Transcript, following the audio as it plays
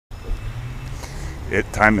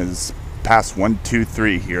Time is past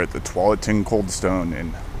 1:23 here at the Tualatin Cold Stone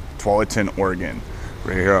in Tualatin, Oregon.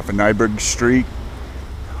 We're here off of Nyberg Street,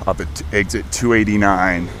 off at exit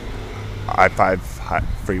 289, I-5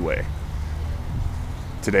 freeway.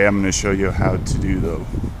 Today I'm going to show you how to do the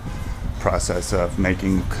process of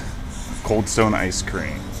making cold stone ice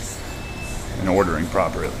cream and ordering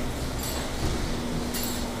properly.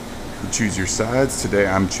 You choose your size. Today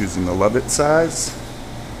I'm choosing the Love It size.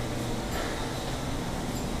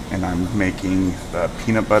 And I'm making the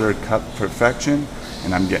peanut butter cup perfection,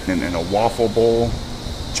 and I'm getting it in a waffle bowl,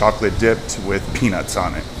 chocolate dipped with peanuts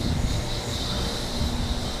on it.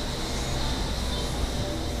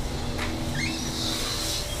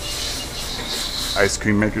 Ice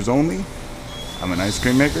cream makers only. I'm an ice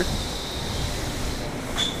cream maker.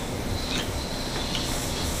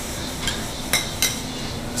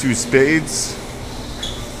 Two spades.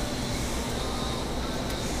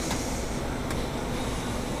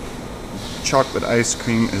 Chocolate ice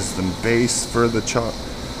cream is the base for the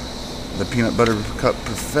peanut butter cup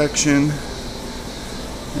perfection,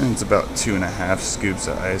 and it's about 2.5 scoops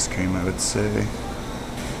of ice cream, I would say.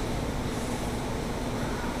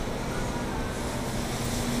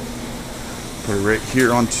 Put it right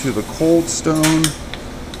here onto the cold stone,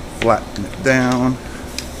 flatten it down.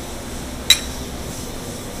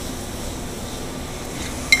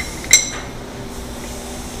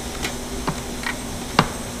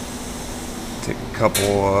 Take a couple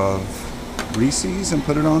of Reese's and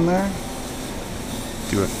put it on there.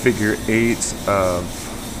 Do a figure 8 of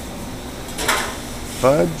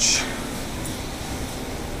fudge.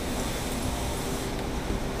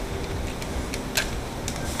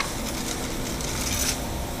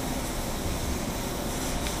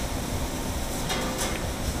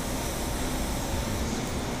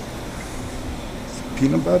 Some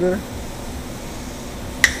peanut butter.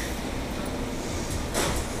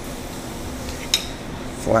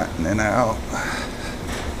 Flatten it out.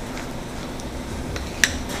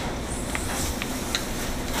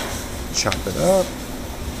 Chop it up.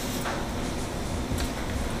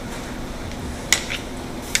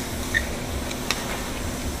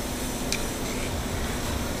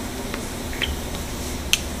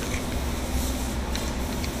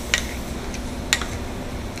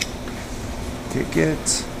 Take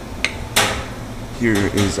it. Here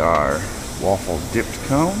is our waffle dipped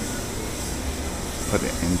cone. Put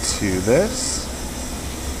it into this,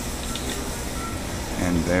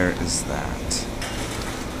 and there is that.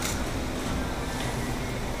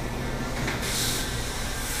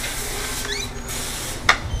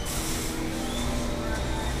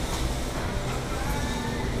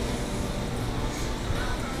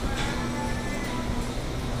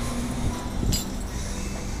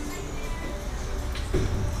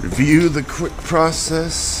 Review the quick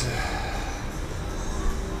process.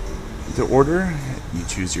 To order, you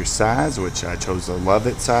choose your size, which I chose the Love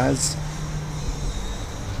It size.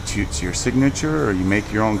 Choose your signature, or you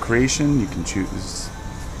make your own creation. You can choose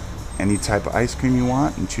any type of ice cream you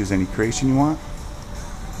want and choose any creation you want.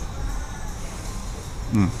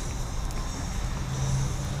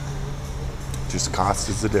 Just cost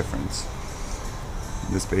is the difference.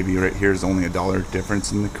 This baby right here is only $1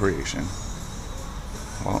 difference in the creation.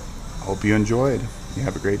 Well, I hope you enjoyed. You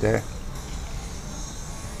have a great day.